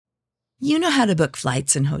You know how to book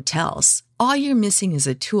flights and hotels. All you're missing is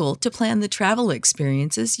a tool to plan the travel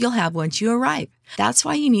experiences you'll have once you arrive. That's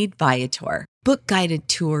why you need Viator. Book guided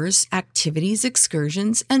tours, activities,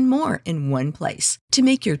 excursions, and more in one place to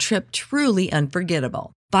make your trip truly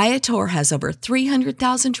unforgettable. Viator has over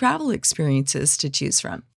 300,000 travel experiences to choose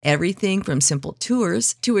from. Everything from simple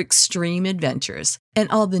tours to extreme adventures and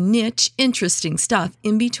all the niche, interesting stuff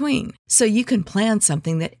in between. So you can plan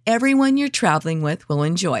something that everyone you're traveling with will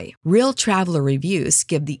enjoy. Real traveler reviews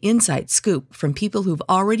give the inside scoop from people who've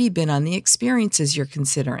already been on the experiences you're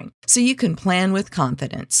considering. So you can plan with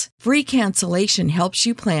confidence. Free cancellation helps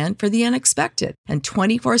you plan for the unexpected. And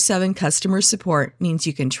 24/7 customer support means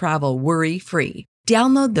you can travel worry-free.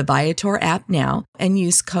 Download the Viator app now and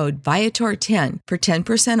use code Viator10 for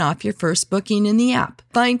 10% off your first booking in the app.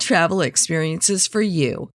 Find travel experiences for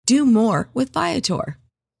you. Do more with Viator.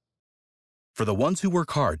 For the ones who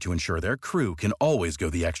work hard to ensure their crew can always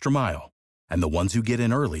go the extra mile, and the ones who get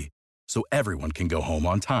in early so everyone can go home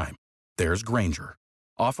on time, there's Grainger,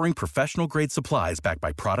 offering professional-grade supplies backed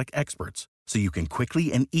by product experts so you can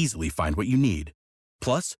quickly and easily find what you need.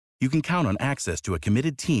 Plus, you can count on access to a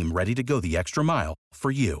committed team ready to go the extra mile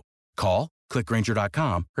for you. Call, click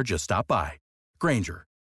Grainger.com, or just stop by. Grainger,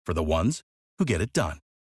 for the ones who get it done.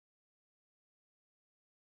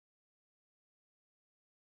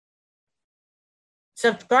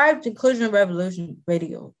 Subscribe to Inclusion Revolution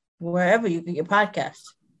Radio, wherever you get your podcasts.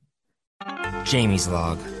 Jamie's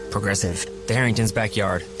log. Progressive. The Harringtons'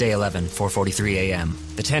 backyard. Day 11, 4:43 a.m.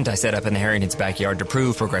 The tent I set up in the Harringtons' backyard to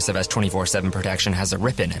prove Progressive has 24/7 protection has a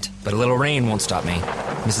rip in it. But a little rain won't stop me.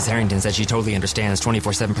 Mrs. Harrington said she totally understands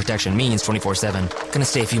 24/7 protection means 24/7. Gonna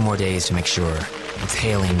stay a few more days to make sure. It's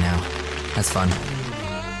hailing now. That's fun.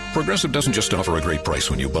 Progressive doesn't just offer a great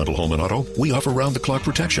price when you bundle home and auto. We offer round-the-clock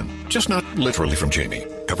protection. Just not literally from Jamie.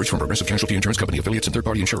 Coverage from Progressive Casualty Insurance Company, affiliates, and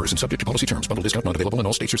third-party insurers, and subject to policy terms. Bundle discount not available in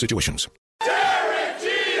all states or situations.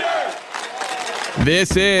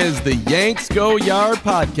 This is the Yanks Go Yard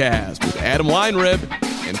podcast with Adam Weinrib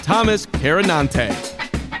and Thomas Carinante.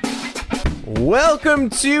 Welcome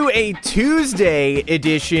to a Tuesday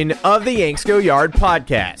edition of the Yanks Go Yard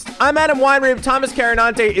podcast. I'm Adam Weinrib. Thomas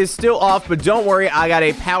Carinante is still off, but don't worry, I got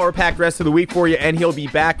a power-packed rest of the week for you, and he'll be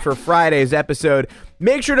back for Friday's episode.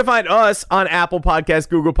 Make sure to find us on Apple Podcasts,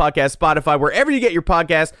 Google Podcasts, Spotify, wherever you get your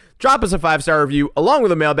podcasts. Drop us a 5-star review along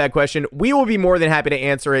with a mailbag question. We will be more than happy to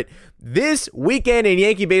answer it. This weekend in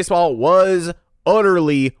Yankee baseball was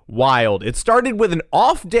utterly wild. It started with an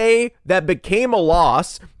off day that became a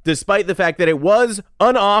loss, despite the fact that it was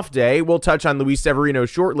an off day. We'll touch on Luis Severino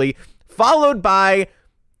shortly, followed by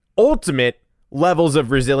ultimate levels of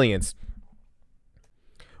resilience.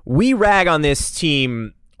 We rag on this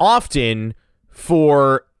team often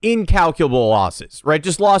for incalculable losses, right?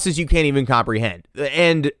 Just losses you can't even comprehend.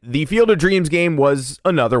 And the Field of Dreams game was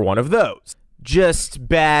another one of those. Just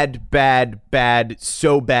bad,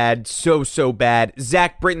 so bad, so bad.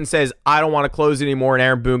 Zach Britton says, I don't want to close anymore, and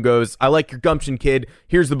Aaron Boone goes, I like your gumption, kid.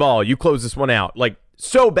 Here's the ball. You close this one out. Like,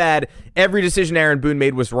 so bad. Every decision Aaron Boone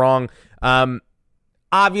made was wrong.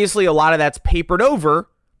 Obviously, a lot of that's papered over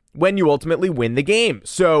when you ultimately win the game.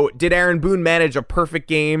 So, did Aaron Boone manage a perfect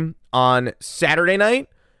game on Saturday night?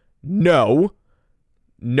 No,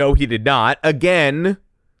 he did not. Again,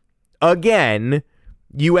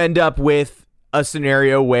 you end up with a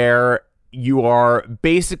scenario where you are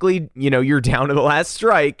basically, you're down to the last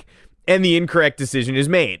strike and the incorrect decision is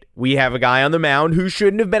made. We have a guy on the mound who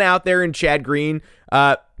shouldn't have been out there in Chad Green.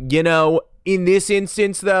 In this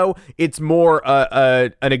instance, though, it's more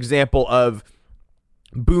an example of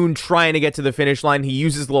Boone trying to get to the finish line. He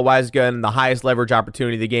uses the Loaiza gun, the highest leverage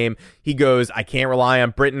opportunity of the game. He goes, I can't rely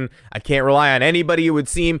on Britton. I can't rely on anybody, it would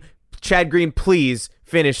seem. Chad Green, please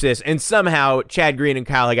finish this. And somehow Chad Green and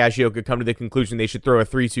Kyle Higashioka come to the conclusion they should throw a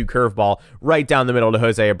 3-2 curveball right down the middle to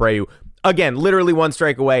Jose Abreu. Again, literally one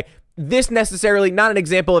strike away. This necessarily not an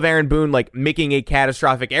example of Aaron Boone like making a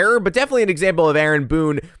catastrophic error, but definitely an example of Aaron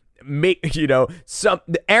Boone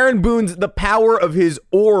Aaron Boone's, the power of his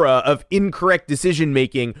aura of incorrect decision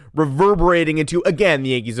making reverberating into, again, the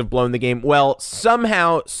Yankees have blown the game. Well,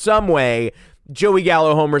 somehow, some way, Joey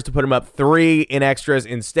Gallo homers to put him up 3 in extras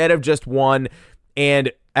instead of just 1,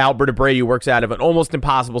 and Albert Abreu works out of an almost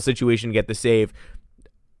impossible situation to get the save.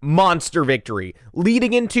 Monster victory.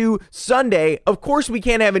 Leading into Sunday, of course we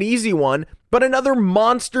can't have an easy one, but another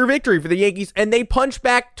monster victory for the Yankees, and they punch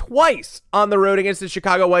back twice on the road against the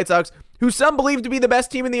Chicago White Sox, who some believe to be the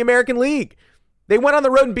best team in the American League. They went on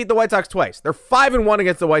the road and beat the White Sox twice. They're 5-1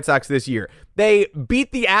 against the White Sox this year. They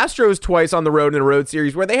beat the Astros twice on the road in a road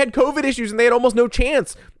series where they had COVID issues and they had almost no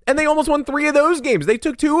chance, and they almost won 3 of those games. They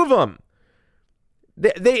took 2 of them.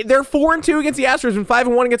 They're 4-2 against the Astros and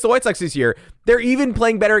 5-1 against the White Sox this year. They're even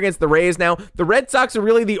playing better against the Rays now. The Red Sox are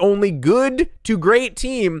really the only good to great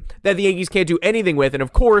team that the Yankees can't do anything with. And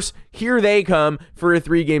of course, here they come for a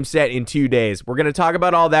 3-game set in 2 days. We're going to talk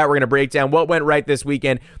about all that. We're going to break down what went right this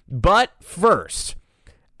weekend. But first,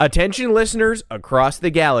 attention listeners across the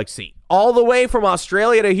galaxy, all the way from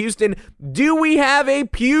Australia to Houston, do we have a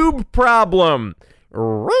pube problem?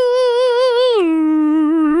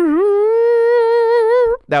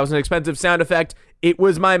 That was an expensive sound effect. It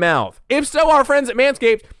was my mouth. If so, our friends at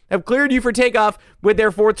Manscaped have cleared you for takeoff with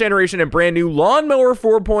their 4th generation and brand new Lawnmower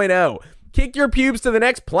 4.0. Kick your pubes to the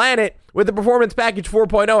next planet with the Performance Package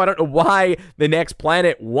 4.0. I don't know why the next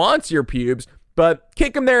planet wants your pubes, but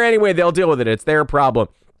kick them there anyway. They'll deal with it. It's their problem.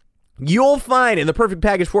 You'll find in the Perfect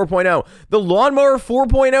Package 4.0 the Lawnmower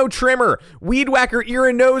 4.0 trimmer, Weed Whacker ear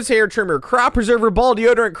and nose hair trimmer, Crop Preserver ball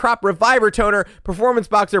deodorant, Crop Reviver toner, Performance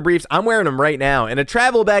Boxer briefs, I'm wearing them right now, and a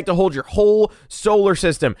travel bag to hold your whole solar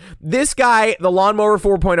system. This guy, the Lawnmower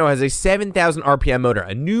 4.0, has a 7,000 RPM motor,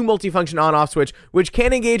 a new multifunction on-off switch, which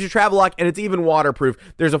can engage a travel lock, and it's even waterproof.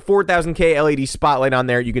 There's a 4000K LED spotlight on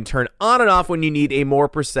there you can turn on and off when you need a more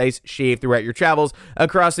precise shave throughout your travels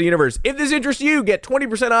across the universe. If this interests you, get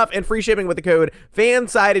 20% off and free shipping with the code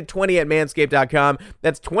FANSIDED20 at manscaped.com.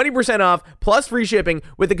 That's 20% off plus free shipping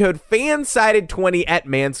with the code FANSIDED20 at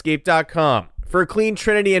manscaped.com. For a clean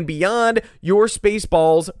trinity and beyond, your space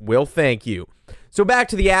balls will thank you. So back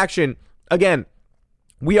to the action. Again,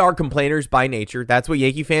 we are complainers by nature. That's what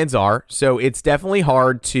Yankee fans are. So it's definitely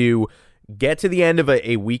hard to get to the end of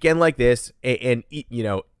a weekend like this and you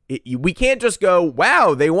know, we can't just go,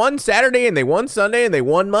 wow, they won Saturday and they won Sunday and they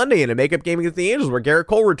won Monday in a makeup game against the Angels where Garrett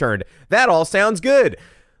Cole returned. That all sounds good.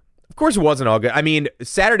 Of course it wasn't all good. I mean,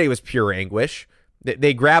 Saturday was pure anguish.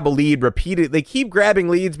 They grab a lead repeatedly. They keep grabbing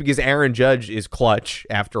leads because Aaron Judge is clutch,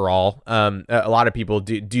 after all. A lot of people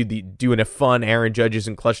doing a fun Aaron Judge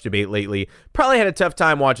isn't clutch debate lately. Probably had a tough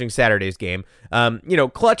time watching Saturday's game. You know,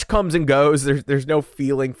 clutch comes and goes. There's no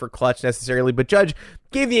feeling for clutch necessarily, but Judge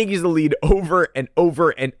gave the Yankees the lead over and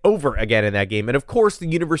over and over again in that game. And of course, the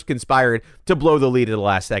universe conspired to blow the lead at the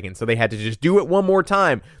last second, so they had to just do it one more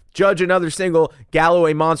time. Judge another single, Gallo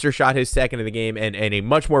a monster shot, his second of the game, and a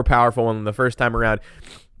much more powerful one than the first time around.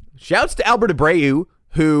 Shouts to Albert Abreu,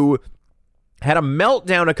 who had a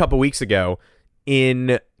meltdown a couple weeks ago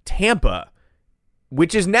in Tampa,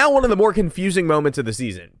 which is now one of the more confusing moments of the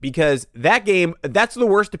season, because that game, that's the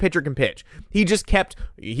worst a pitcher can pitch.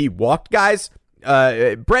 He walked guys.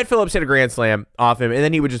 Brett Phillips hit a grand slam off him, and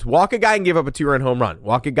then he would just walk a guy and give up a 2-run home run.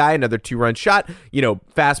 Walk a guy, another 2-run shot. You know,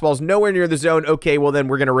 fastball's nowhere near the zone. Okay, well then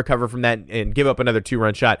we're going to recover from that and give up another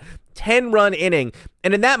 2-run shot. 10-run inning.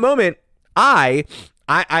 And in that moment, I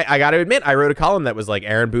got to admit, I wrote a column that was like,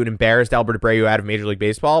 Aaron Boone embarrassed Albert Abreu out of Major League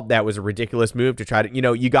Baseball. That was a ridiculous move to try to, you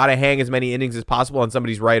know, you got to hang as many innings as possible on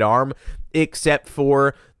somebody's right arm, except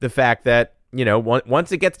for the fact that, you know,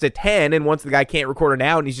 once it gets to 10 and once the guy can't record an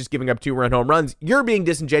out and he's just giving up 2-run home runs, you're being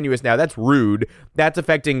disingenuous now. That's rude. That's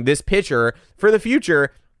affecting this pitcher for the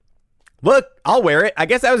future. Look, I'll wear it. I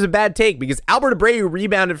guess that was a bad take because Albert Abreu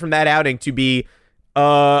rebounded from that outing to be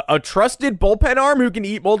a trusted bullpen arm who can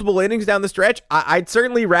eat multiple innings down the stretch. I'd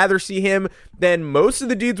certainly rather see him than most of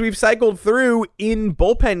the dudes we've cycled through in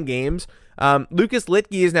bullpen games. Lucas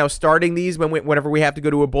Litke is now starting these whenever we have to go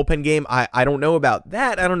to a bullpen game. I don't know about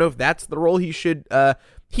that. I don't know if that's the role he should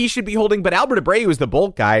be holding, but Albert Abreu is the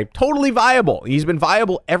bulk guy. Totally viable. He's been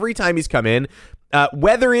viable every time he's come in,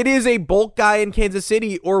 whether it is a bulk guy in Kansas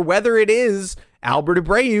City or whether it is Albert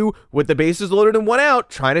Abreu with the bases loaded and 1 out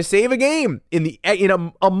trying to save a game in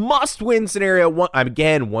a must-win scenario.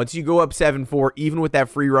 Again, once you go up 7-4, even with that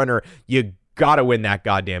free runner, you gotta win that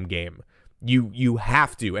goddamn game. You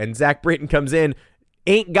have to. And Zach Britton comes in,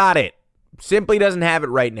 ain't got it. Simply doesn't have it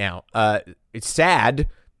right now. It's sad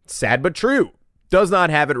but true. Does not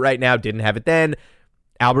have it right now. Didn't have it then.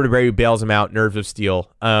 Albert Abreu bails him out, nerves of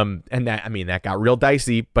steel. And that got real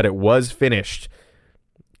dicey, but it was finished.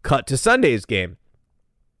 Cut to Sunday's game.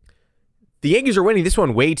 The Yankees are winning this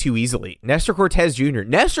one way too easily. Nestor Cortez Jr.,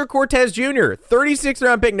 36th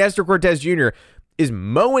round pick Nestor Cortez Jr. is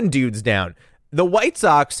mowing dudes down. The White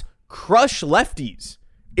Sox crush lefties.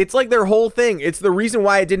 It's like their whole thing. It's the reason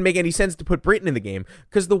why it didn't make any sense to put Britton in the game,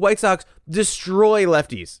 because the White Sox destroy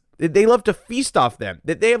lefties. They love to feast off them.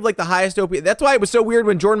 They have like the highest OPS. That's why it was so weird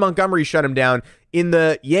when Jordan Montgomery shut him down in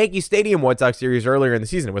the Yankee Stadium White Sox series earlier in the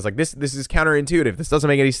season. It was like, this is counterintuitive. This doesn't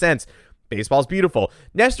make any sense. Baseball's beautiful.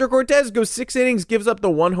 Nestor Cortez goes 6 innings, gives up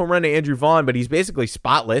the 1 home run to Andrew Vaughn, but he's basically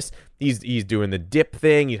spotless. He's doing the dip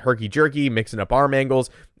thing. He's herky-jerky, mixing up arm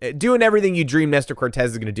angles, doing everything you dream Nestor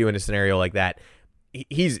Cortez is going to do in a scenario like that.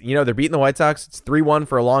 they're beating the White Sox. It's 3-1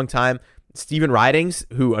 for a long time. Steven Ridings,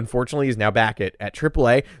 who unfortunately is now back at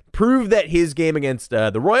AAA, proved that his game against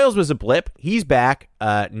the Royals was a blip. He's back.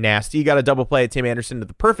 Nasty got a double play at Tim Anderson at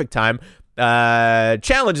the perfect time.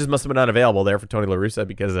 Challenges must have been unavailable there for Tony La Russa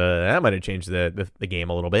because that might have changed the game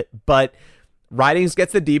a little bit. But Ridings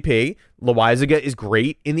gets the DP. Loaisiga is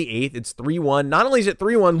great in the 8th. It's 3-1. Not only is it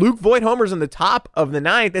 3-1, Luke Voit homers in the top of the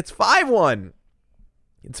 9th. It's 5-1.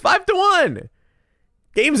 It's 5-1.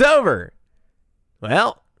 Game's over.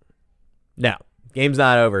 Well, no, game's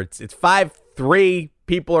not over. It's 5-3.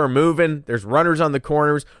 People are moving. There's runners on the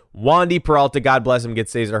corners. Wandy Peralta, God bless him,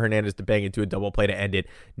 gets Cesar Hernandez to bang into a double play to end it.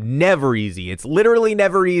 Never easy. It's literally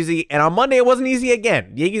never easy. And on Monday, it wasn't easy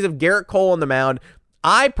again. The Yankees have Garrett Cole on the mound.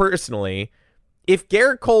 I personally, if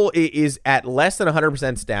Garrett Cole is at less than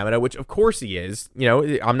 100% stamina, which of course he is,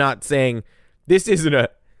 I'm not saying this isn't a...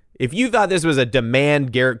 If you thought this was a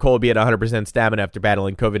demand Garrett Cole be at 100% stamina after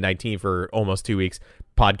battling COVID-19 for almost 2 weeks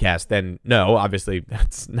podcast, then no, obviously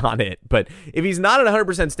that's not it. But if he's not at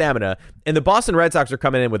 100% stamina and the Boston Red Sox are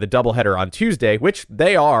coming in with a doubleheader on Tuesday, which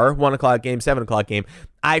they are, 1 o'clock game, 7 o'clock game,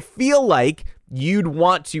 I feel like you'd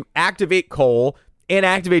want to activate Cole and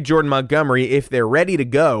activate Jordan Montgomery if they're ready to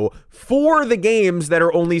go for the games that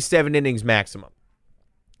are only 7 innings maximum.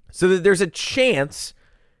 So that there's a chance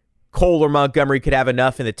Cole or Montgomery could have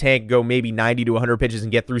enough in the tank, go maybe 90 to 100 pitches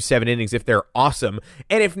and get through 7 innings if they're awesome.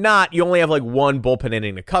 And if not, you only have like 1 bullpen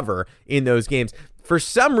inning to cover in those games. For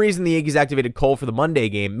some reason, the Yankees activated Cole for the Monday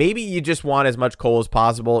game. Maybe you just want as much Cole as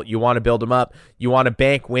possible. You want to build him up. You want to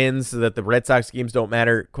bank wins so that the Red Sox games don't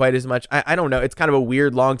matter quite as much. I don't know. It's kind of a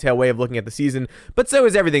weird long tail way of looking at the season, but so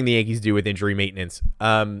is everything the Yankees do with injury maintenance.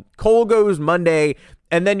 Cole goes Monday,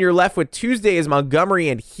 and then you're left with Tuesday is Montgomery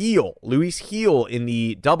and Luis Gil in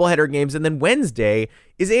the doubleheader games, and then Wednesday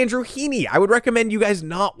is Andrew Heaney. I would recommend you guys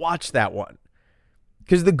not watch that one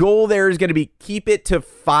because the goal there is going to be keep it to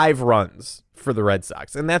 5 runs for the Red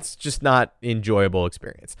Sox, and that's just not enjoyable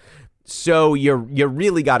experience. So you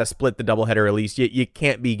really got to split the doubleheader at least. You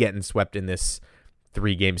can't be getting swept in this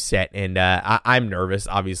 3-game set, and I'm nervous,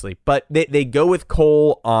 obviously. But they go with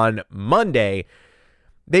Cole on Monday.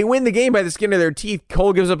 They win the game by the skin of their teeth.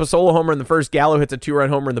 Cole gives up a solo homer in the first. Gallo hits a 2-run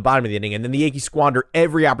homer in the bottom of the inning, and then the Yankees squander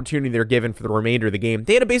every opportunity they're given for the remainder of the game.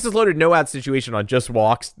 They had a bases-loaded no-out situation on just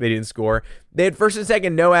walks. They didn't score. They had first and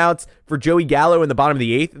second no-outs for Joey Gallo in the bottom of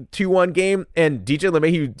the 8th, 2-1 game, and DJ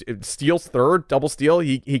LeMahieu steals third, double steal.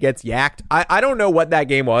 He gets yacked. I don't know what that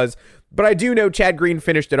game was, but I do know Chad Green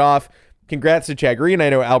finished it off. Congrats to Chad Green. I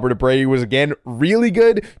know Albert Abreu was, again, really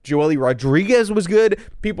good. Joely Rodriguez was good.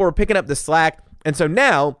 People were picking up the slack. And so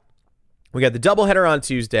now we got the doubleheader on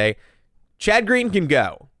Tuesday. Chad Green can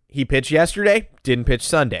go. He pitched yesterday, didn't pitch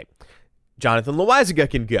Sunday. Jonathan Loaisiga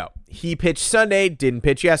can go. He pitched Sunday, didn't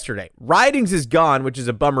pitch yesterday. Ridings is gone, which is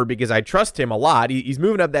a bummer because I trust him a lot. He's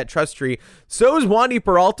moving up that trust tree. So is Wandy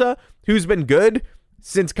Peralta, who's been good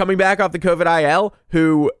since coming back off the COVID IL,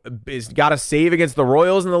 who got a save against the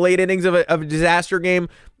Royals in the late innings of a disaster game.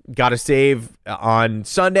 Got a save on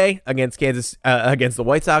Sunday against against the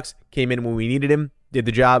White Sox. Came in when we needed him. Did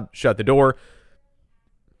the job. Shut the door.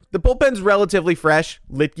 The bullpen's relatively fresh.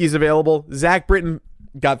 Litke's available. Zach Britton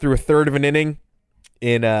got through a third of an inning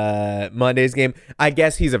in Monday's game. I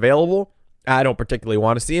guess he's available. I don't particularly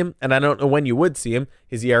want to see him, and I don't know when you would see him.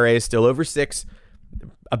 His ERA is still over 6.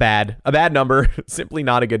 A bad number. Simply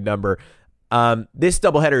not a good number. This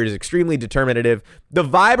doubleheader is extremely determinative. The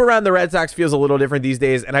vibe around the Red Sox feels a little different these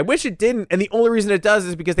days, and I wish it didn't. And the only reason it does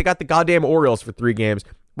is because they got the goddamn Orioles for 3 games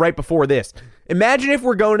right before this. Imagine if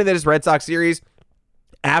we're going into this Red Sox series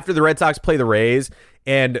after the Red Sox play the Rays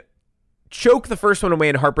and choke the first one away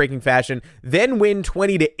in heartbreaking fashion, then win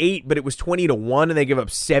 20-8, but it was 20-1, and they give up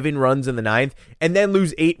 7 runs in the 9th, and then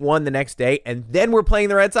lose 8-1 the next day, and then we're playing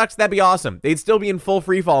the Red Sox. That'd be awesome. They'd still be in full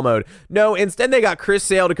freefall mode. No, instead they got Chris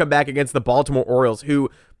Sale to come back against the Baltimore Orioles, who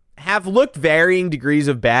have looked varying degrees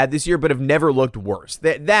of bad this year, but have never looked worse.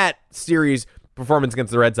 That series performance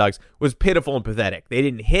against the Red Sox was pitiful and pathetic. They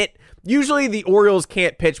didn't hit. Usually the Orioles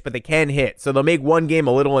can't pitch, but they can hit. So they'll make one game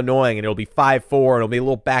a little annoying, and it'll be 5-4, and it'll be a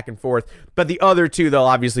little back and forth. But the other 2, they'll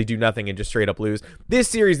obviously do nothing and just straight up lose. This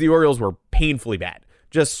series, the Orioles were painfully bad.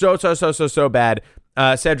 Just so bad.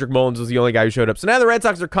 Cedric Mullins was the only guy who showed up. So now the Red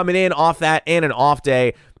Sox are coming in off that and an off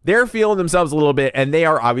day. They're feeling themselves a little bit, and they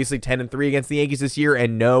are obviously 10-3 against the Yankees this year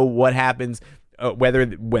and know what happens whether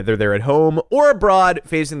they're at home or abroad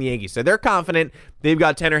facing the Yankees. So they're confident. They've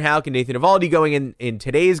got Tanner Houck and Nathan Eovaldi going in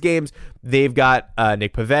today's games. They've got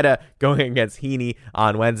Nick Pivetta going against Heaney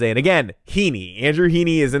on Wednesday. And again, Andrew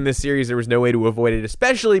Heaney is in this series. There was no way to avoid it,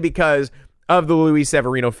 especially because of the Luis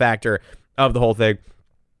Severino factor of the whole thing.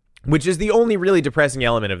 which is the only really depressing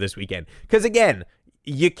element of this weekend. Because again,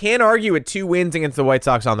 you can't argue with 2 wins against the White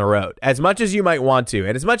Sox on the road, as much as you might want to.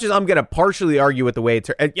 And as much as I'm going to partially argue with the way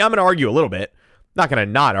I'm going to argue a little bit. Not going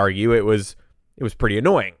to not argue. It was pretty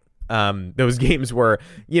annoying. Those games were,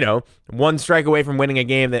 1 strike away from winning a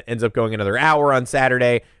game that ends up going another hour on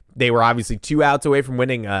Saturday. They were obviously 2 outs away from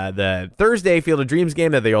winning the Thursday Field of Dreams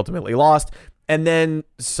game that they ultimately lost. And then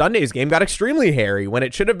Sunday's game got extremely hairy when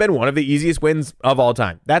it should have been one of the easiest wins of all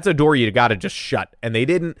time. That's a door you got to just shut, and they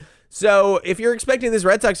didn't. So if you're expecting this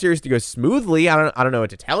Red Sox series to go smoothly, I don't know what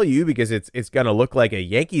to tell you, because it's going to look like a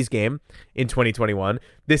Yankees game in 2021.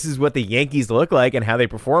 This is what the Yankees look like and how they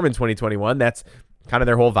perform in 2021. That's kind of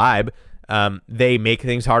their whole vibe. They make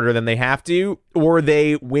things harder than they have to, or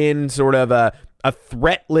they win sort of a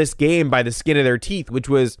threatless game by the skin of their teeth, which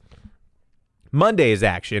was Monday's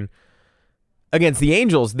action against the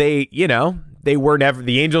Angels. The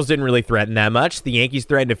Angels didn't really threaten that much. The Yankees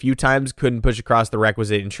threatened a few times, couldn't push across the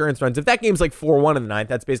requisite insurance runs. If that game's like 4-1 in the 9th,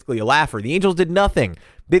 that's basically a laugher. The Angels did nothing.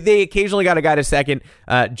 They occasionally got a guy to second.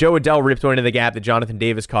 Joe Adell ripped one into the gap that Jonathan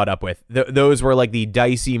Davis caught up with. Those were like the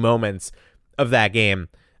dicey moments of that game.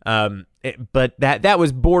 But that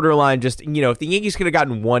was borderline just, if the Yankees could have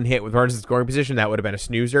gotten 1 hit with runners in scoring position, that would have been a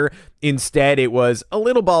snoozer. Instead, it was a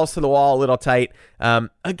little balls to the wall, a little tight.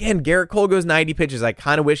 Again, Garrett Cole goes 90 pitches. I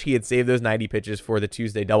kind of wish he had saved those 90 pitches for the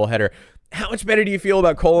Tuesday doubleheader. How much better do you feel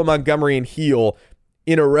about Cole and Montgomery and Heel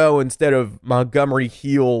in a row instead of Montgomery,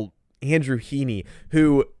 Heel, Andrew Heaney,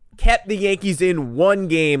 who kept the Yankees in 1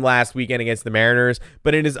 game last weekend against the Mariners,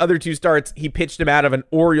 but in his other 2 starts, he pitched him out of an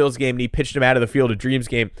Orioles game and he pitched him out of the Field of Dreams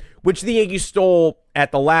game, which the Yankees stole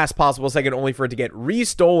at the last possible second, only for it to get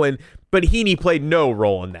restolen. But Heaney played no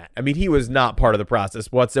role in that. I mean, he was not part of the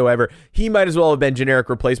process whatsoever. He might as well have been generic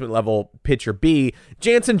replacement level pitcher B.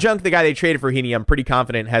 Jansen Junk, the guy they traded for Heaney, I'm pretty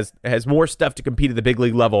confident has more stuff to compete at the big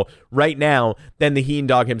league level right now than the Heen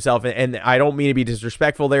dog himself. And I don't mean to be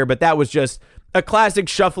disrespectful there, but that was just a classic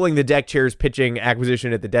shuffling the deck chairs pitching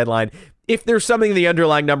acquisition at the deadline. If there's something in the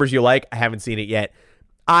underlying numbers you like, I haven't seen it yet.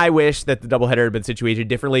 I wish that the doubleheader had been situated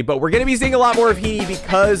differently, but we're going to be seeing a lot more of Heaney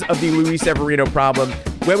because of the Luis Severino problem.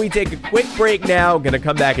 When we take a quick break now, going to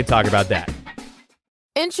come back and talk about that.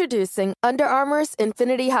 Introducing Under Armour's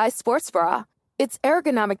Infinity High Sports Bra. Its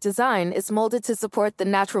ergonomic design is molded to support the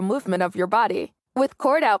natural movement of your body. With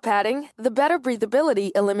cord-out padding, the better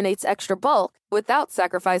breathability eliminates extra bulk without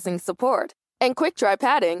sacrificing support. And quick-dry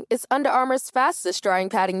padding is Under Armour's fastest-drying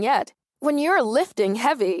padding yet. When you're lifting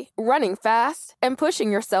heavy, running fast, and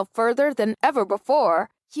pushing yourself further than ever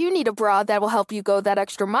before, you need a bra that will help you go that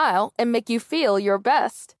extra mile and make you feel your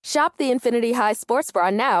best. Shop the Infinity High Sports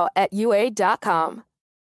Bra now at UA.com.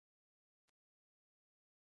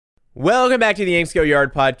 Welcome back to the Yanks Go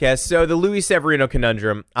Yard podcast. So the Luis Severino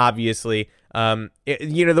conundrum, obviously,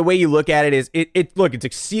 the way you look at it is, it's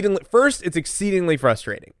exceedingly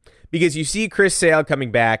frustrating because you see Chris Sale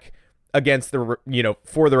coming back against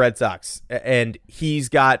for the Red Sox, and he's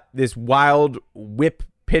got this wild whip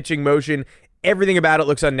pitching motion. Everything about it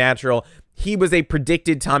looks unnatural. He was a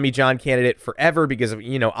predicted Tommy John candidate forever because of,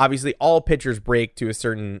 obviously all pitchers break to a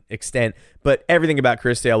certain extent, but everything about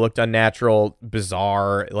Chris Sale looked unnatural,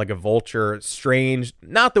 bizarre, like a vulture, strange,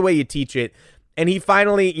 not the way you teach it. And he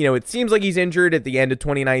finally, it seems like he's injured at the end of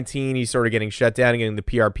 2019. He's sort of getting shut down and getting the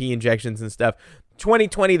PRP injections and stuff.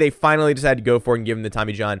 2020, they finally decided to go for it and give him the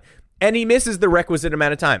Tommy John. And he misses the requisite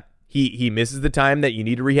amount of time. He misses the time that you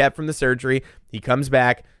need to rehab from the surgery. He comes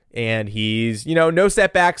back, and he's, no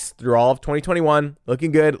setbacks through all of 2021.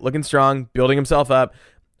 Looking good, looking strong, building himself up.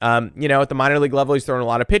 At the minor league level, he's throwing a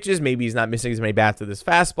lot of pitches. Maybe he's not missing as many bats with his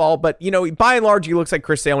fastball. But, by and large, he looks like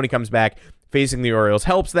Chris Sale when he comes back. Facing the Orioles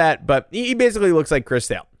helps that. But he basically looks like Chris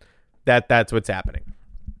Sale. That's what's happening.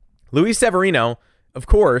 Luis Severino, of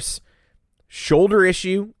course, shoulder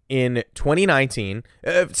issue in 2019.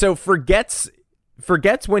 So forgets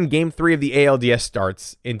when Game 3 of the ALDS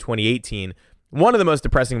starts in 2018. One of the most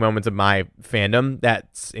depressing moments of my fandom.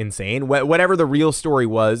 That's insane. Whatever the real story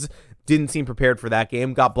was, didn't seem prepared for that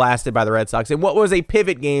game. Got blasted by the Red Sox in what was a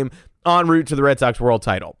pivot game en route to the Red Sox world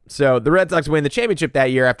title. So the Red Sox win the championship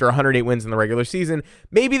that year after 108 wins in the regular season.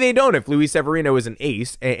 Maybe they don't if Luis Severino is an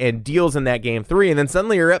ace and deals in that Game 3, and then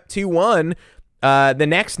suddenly you're up 2-1. The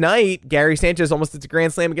next night, Gary Sanchez almost hits a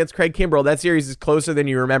grand slam against Craig Kimbrell. That series is closer than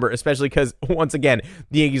you remember, especially because, once again,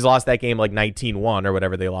 the Yankees lost that game like 19-1 or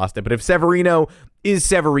whatever they lost it. But if Severino is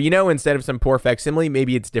Severino instead of some poor facsimile,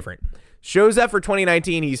 maybe it's different. Shows up for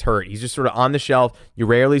 2019, he's hurt. He's just sort of on the shelf. You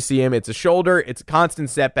rarely see him. It's a shoulder. It's a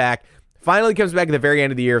constant setback. Finally comes back at the very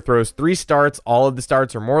end of the year, throws 3 starts. All of the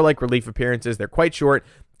starts are more like relief appearances. They're quite short.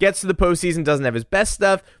 Gets to the postseason, doesn't have his best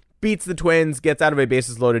stuff, beats the Twins, gets out of a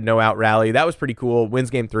bases loaded, no out rally. That was pretty cool. Wins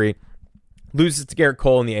game 3, loses to Garrett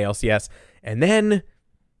Cole in the ALCS, and then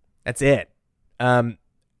that's it.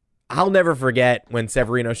 I'll never forget when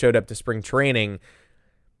Severino showed up to spring training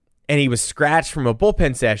and he was scratched from a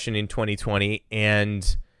bullpen session in 2020,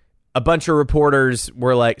 and a bunch of reporters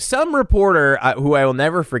were like, some reporter who I will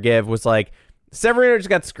never forgive was like, Severino just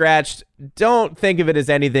got scratched. Don't think of it as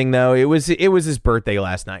anything, though. It was his birthday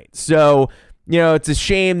last night. So, it's a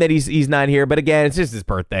shame that he's not here. But again, it's just his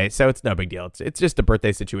birthday, so it's no big deal. It's just a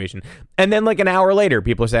birthday situation. And then like an hour later,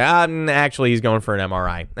 people say, actually, he's going for an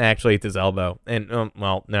MRI. Actually, it's his elbow. And,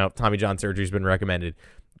 no, Tommy John surgery's been recommended.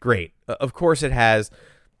 Great. Of course it has.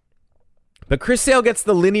 But Chris Sale gets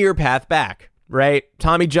the linear path back. Right?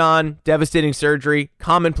 Tommy John, devastating surgery.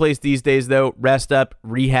 Commonplace these days, though. Rest up,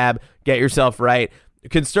 rehab, get yourself right.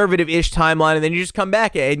 Conservative-ish timeline, and then you just come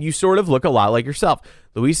back and you sort of look a lot like yourself.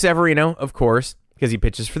 Luis Severino, of course, because he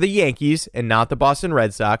pitches for the Yankees and not the Boston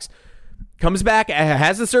Red Sox, comes back,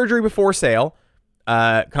 has the surgery before Sale,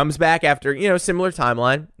 comes back after, similar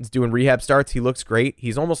timeline. He's doing rehab starts. He looks great.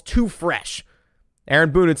 He's almost too fresh.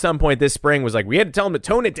 Aaron Boone at some point this spring was like, we had to tell him to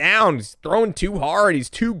tone it down. He's throwing too hard. He's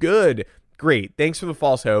too good. Great. Thanks for the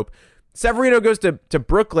false hope. Severino goes to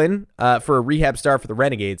Brooklyn for a rehab start for the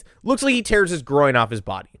Renegades. Looks like he tears his groin off his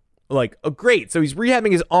body. Like, oh, great. So he's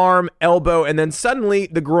rehabbing his arm, elbow, and then suddenly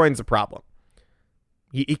the groin's a problem.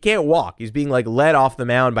 He can't walk. He's being like led off the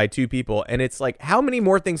mound by 2 people. And it's like, how many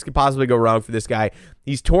more things could possibly go wrong for this guy?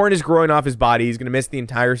 He's torn his groin off his body. He's going to miss the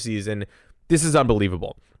entire season. This is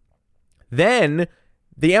unbelievable. Then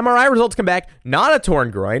the MRI results come back, not a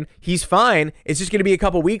torn groin. He's fine. It's just going to be a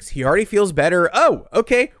couple weeks. He already feels better. Oh,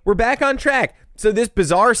 okay, we're back on track. So this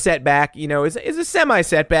bizarre setback, is a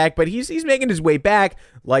semi-setback, but he's making his way back.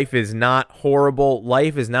 Life is not horrible.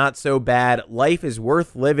 Life is not so bad. Life is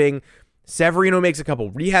worth living. Severino makes a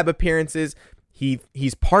couple rehab appearances.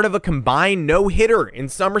 He's part of a combined no-hitter in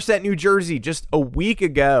Somerset, New Jersey just a week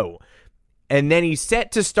ago. And then he's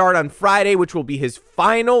set to start on Friday, which will be his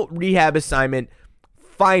final rehab assignment.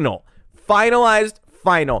 Finalized.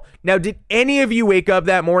 Now, did any of you wake up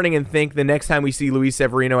that morning and think the next time we see Luis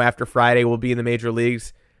Severino after Friday will be in the major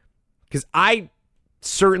leagues? Because I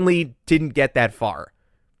certainly didn't get that far.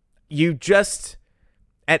 You just,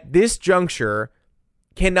 at this juncture,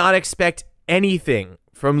 cannot expect anything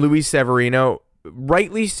from Luis Severino.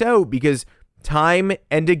 Rightly so, because time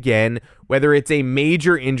and again, whether it's a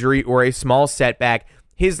major injury or a small setback,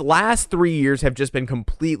 his last 3 years have just been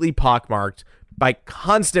completely pockmarked by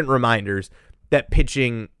constant reminders that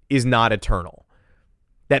pitching is not eternal,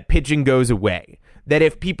 that pitching goes away, that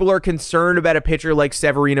if people are concerned about a pitcher like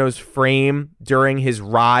Severino's frame during his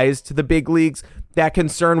rise to the big leagues, that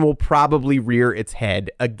concern will probably rear its head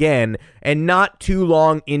again and not too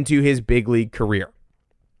long into his big league career.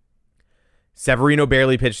 Severino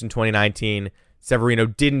barely pitched in 2019. Severino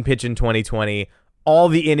didn't pitch in 2020. All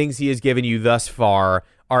the innings he has given you thus far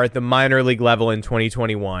are at the minor league level in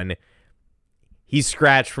 2021. He's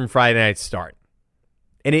scratched from Friday night's start.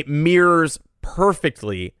 And it mirrors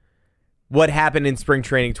perfectly what happened in spring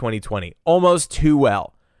training 2020. Almost too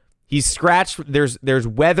well. He's scratched. There's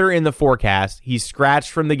weather in the forecast. He's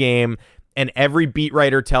scratched from the game, and every beat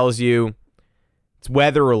writer tells you it's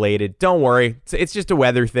weather related. Don't worry. It's just a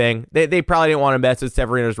weather thing. They probably didn't want to mess with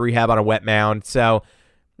Severino's rehab on a wet mound. So,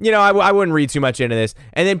 I wouldn't read too much into this.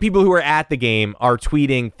 And then people who are at the game are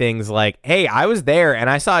tweeting things like, hey, I was there and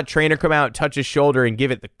I saw a trainer come out, touch his shoulder and give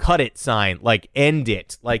it the cut it sign, like end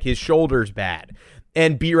it, like his shoulder's bad.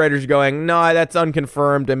 And beat writers going, no, that's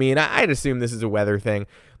unconfirmed. I mean, I'd assume this is a weather thing.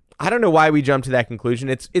 I don't know why we jumped to that conclusion.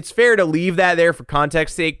 It's fair to leave that there for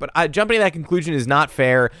context sake, but jumping to that conclusion is not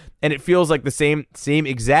fair, and it feels like the same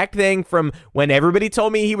exact thing from when everybody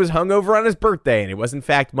told me he was hungover on his birthday, and it was in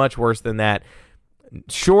fact much worse than that.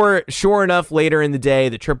 Sure enough, later in the day,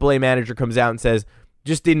 the AAA manager comes out and says,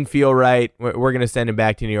 just didn't feel right. We're going to send him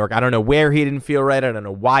back to New York. I don't know where he didn't feel right. I don't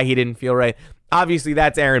know why he didn't feel right. Obviously,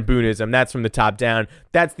 that's Aaron Booneism. That's from the top down.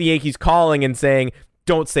 That's the Yankees calling and saying,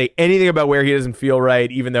 don't say anything about where he doesn't feel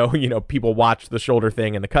right, even though, people watch the shoulder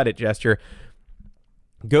thing and the cut it gesture.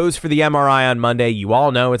 Goes for the MRI on Monday. You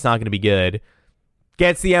all know it's not going to be good.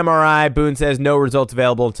 Gets the MRI. Boone says no results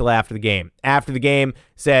available until after the game. After the game,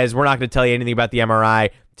 says we're not going to tell you anything about the MRI.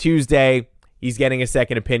 Tuesday, he's getting a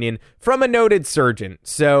second opinion from a noted surgeon.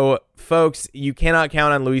 So, folks, you cannot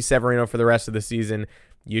count on Luis Severino for the rest of the season.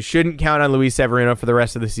 You shouldn't count on Luis Severino for the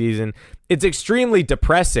rest of the season. It's extremely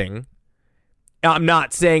depressing. I'm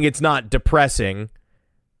not saying it's not depressing.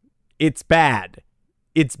 It's bad.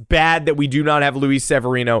 It's bad that we do not have Luis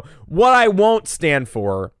Severino. What I won't stand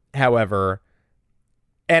for, however,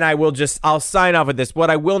 and I'll sign off with this. What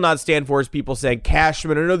I will not stand for is people saying,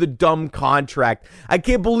 Cashman, another dumb contract. I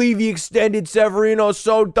can't believe he extended Severino,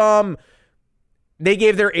 so dumb. They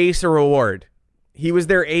gave their ace a reward. He was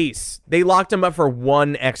their ace. They locked him up for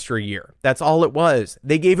 1 extra year. That's all it was.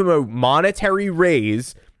 They gave him a monetary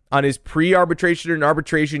raise on his pre-arbitration and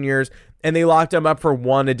arbitration years, and they locked him up for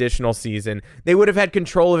 1 additional season. They would have had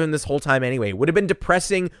control of him this whole time anyway. It would have been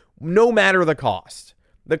depressing no matter the cost.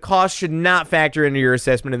 The cost should not factor into your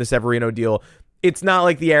assessment of the Severino deal. It's not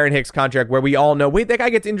like the Aaron Hicks contract where we all know, wait, that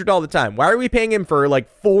guy gets injured all the time. Why are we paying him for like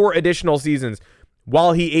 4 additional seasons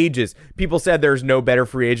while he ages? People said there's no better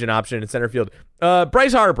free agent option in center field.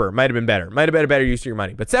 Bryce Harper might have been better. Might have been a better use of your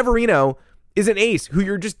money. But Severino is an ace who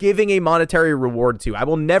you're just giving a monetary reward to. I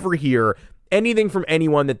will never hear anything from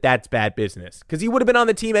anyone that's bad business because he would have been on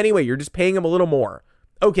the team anyway. You're just paying him a little more.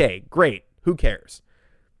 Okay, great. Who cares?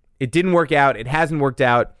 It didn't work out. It hasn't worked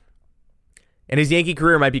out. And his Yankee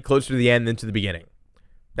career might be closer to the end than to the beginning.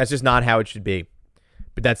 That's just not how it should be.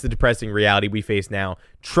 But that's the depressing reality we face now.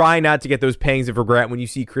 Try not to get those pangs of regret when you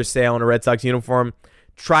see Chris Sale in a Red Sox uniform.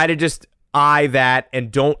 Try to just eye that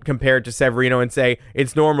and don't compare it to Severino and say,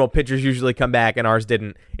 it's normal, pitchers usually come back and ours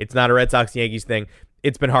didn't. It's not a Red Sox-Yankees thing.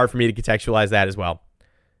 It's been hard for me to contextualize that as well.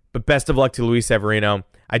 But best of luck to Luis Severino.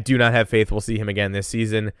 I do not have faith we'll see him again this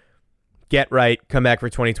season. Get right, come back for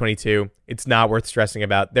 2022. It's not worth stressing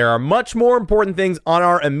about. There are much more important things on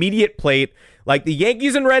our immediate plate, like the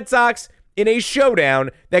Yankees and Red Sox in a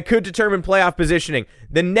showdown that could determine playoff positioning.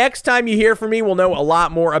 The next time you hear from me, we'll know a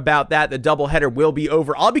lot more about that. The doubleheader will be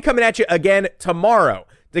over. I'll be coming at you again tomorrow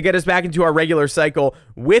to get us back into our regular cycle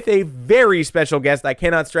with a very special guest. I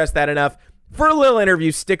cannot stress that enough. For a little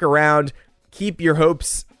interview, stick around. Keep your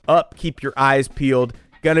hopes up. Keep your eyes peeled.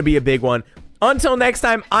 Gonna be a big one. Until next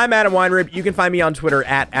time, I'm Adam Weinrib. You can find me on Twitter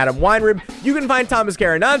at Adam Weinrib. You can find Thomas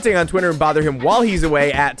Carinante on Twitter and bother him while he's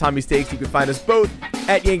away at Tommy Stakes. You can find us both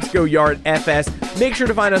at Yanks Go Yard FS. Make sure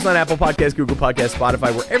to find us on Apple Podcasts, Google Podcasts,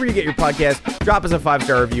 Spotify, wherever you get your podcasts. Drop us a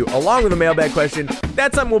 5-star review along with a mailbag question.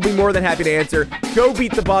 That's something we'll be more than happy to answer. Go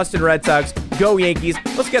beat the Boston Red Sox. Go Yankees.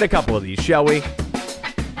 Let's get a couple of these, shall we?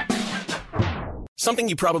 Something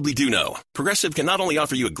you probably do know. Progressive can not only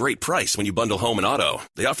offer you a great price when you bundle home and auto,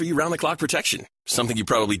 they offer you round-the-clock protection. Something you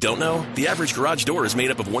probably don't know, the average garage door is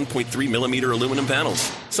made up of 1.3 millimeter aluminum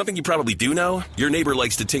panels. Something you probably do know, your neighbor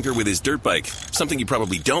likes to tinker with his dirt bike. Something you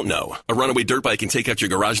probably don't know, a runaway dirt bike can take out your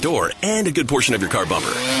garage door and a good portion of your car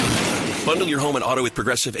bumper. Bundle your home and auto with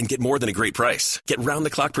Progressive and get more than a great price. Get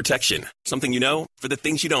round-the-clock protection. Something you know for the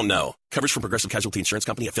things you don't know. Coverage from Progressive Casualty Insurance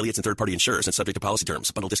Company, affiliates, and third-party insurers and subject to policy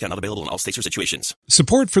terms. Bundle discount not available in all states or situations.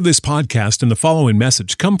 Support for this podcast and the following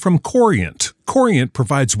message come from Corient. Corient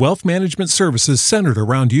provides wealth management services centered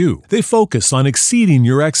around you. They focus on exceeding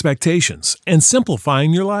your expectations and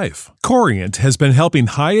simplifying your life. Corient has been helping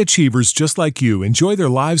high achievers just like you enjoy their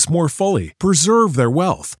lives more fully, preserve their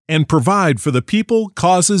wealth, and provide for the people,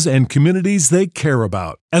 causes, and communities they care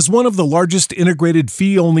about. As one of the largest integrated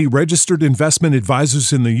fee-only registered investment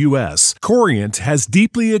advisors in the U.S., Corient has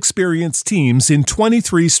deeply experienced teams in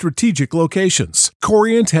 23 strategic locations.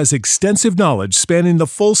 Corient has extensive knowledge spanning the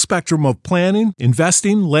full spectrum of planning,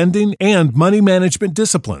 investing, lending, and money management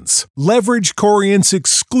disciplines. Leverage Corient's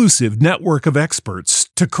exclusive network of experts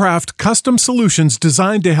to craft custom solutions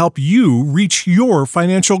designed to help you reach your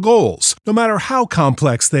financial goals, no matter how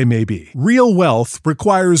complex they may be. Real wealth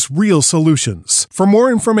requires real solutions. For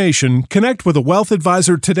more information, connect with a wealth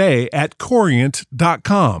advisor today at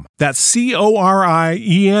Corient.com. That's Corient.com.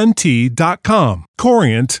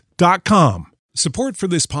 Corient.com. Support for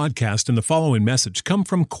this podcast and the following message come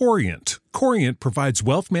from Corient. Corient provides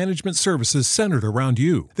wealth management services centered around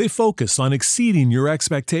you. They focus on exceeding your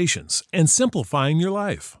expectations and simplifying your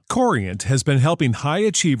life. Corient has been helping high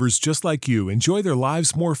achievers just like you enjoy their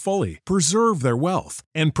lives more fully, preserve their wealth,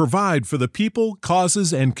 and provide for the people,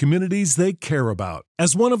 causes, and communities they care about.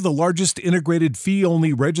 As one of the largest integrated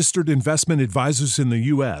fee-only registered investment advisors in the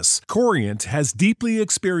U.S., Corient has deeply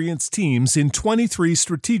experienced teams in 23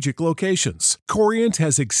 strategic locations. Corient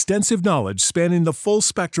has extensive knowledge spanning the full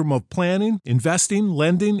spectrum of planning, investing,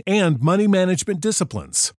 lending, and money management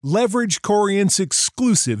disciplines. Leverage Corient's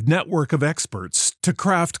exclusive network of experts to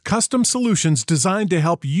craft custom solutions designed to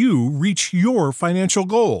help you reach your financial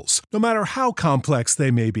goals, no matter how complex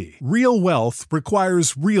they may be. Real wealth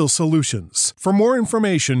requires real solutions. For more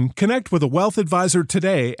information, connect with a wealth advisor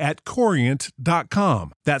today at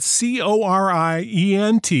Corient.com. That's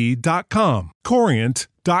Corient.com.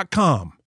 Corient.com.